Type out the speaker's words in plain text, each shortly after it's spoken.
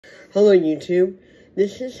Hello YouTube,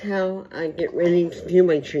 this is how I get ready to do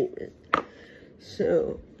my treatment.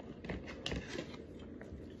 So,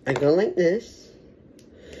 I go like this,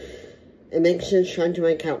 and make sure to subscribe to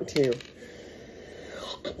my account too,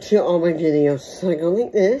 to all my videos. So I go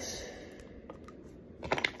like this,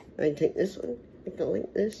 I take this one, I go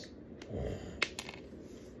like this,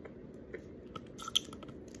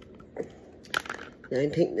 then I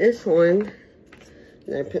take this one,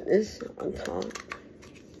 and I put this on top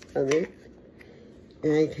of it,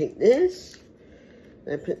 and I take this,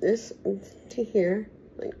 and I put this into here,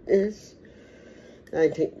 like this, and I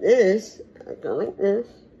take this, I go like this,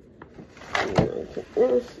 and then I take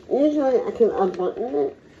this. Usually I can unbutton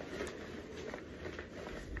it,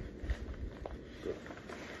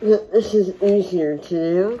 but this is easier to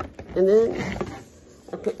do, and then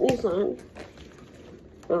I put these on,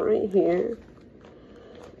 right here,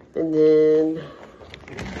 and then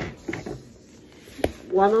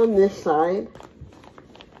one on this side,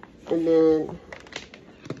 and then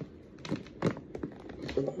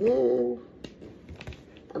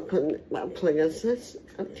I plug this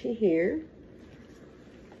up to here,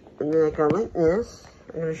 and then I go like this.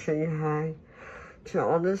 I'm going to show you how I turn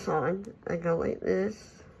all this on. I go like this,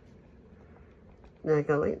 then I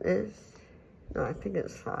go like this. No, I think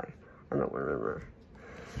it's 5. I don't remember.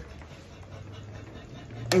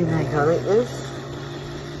 And then I go like this.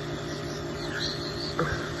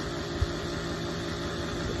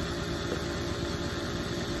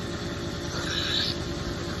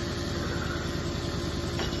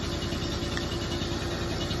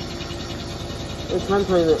 And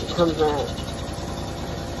sometimes it comes out.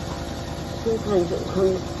 Sometimes it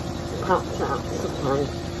pops out sometimes.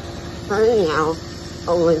 But anyhow,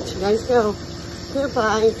 I'll let you guys go.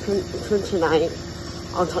 Goodbye for tonight.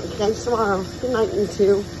 I'll talk to you guys tomorrow. Good night,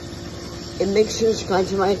 YouTube. And make sure to subscribe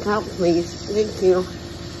to my account, please. Thank you.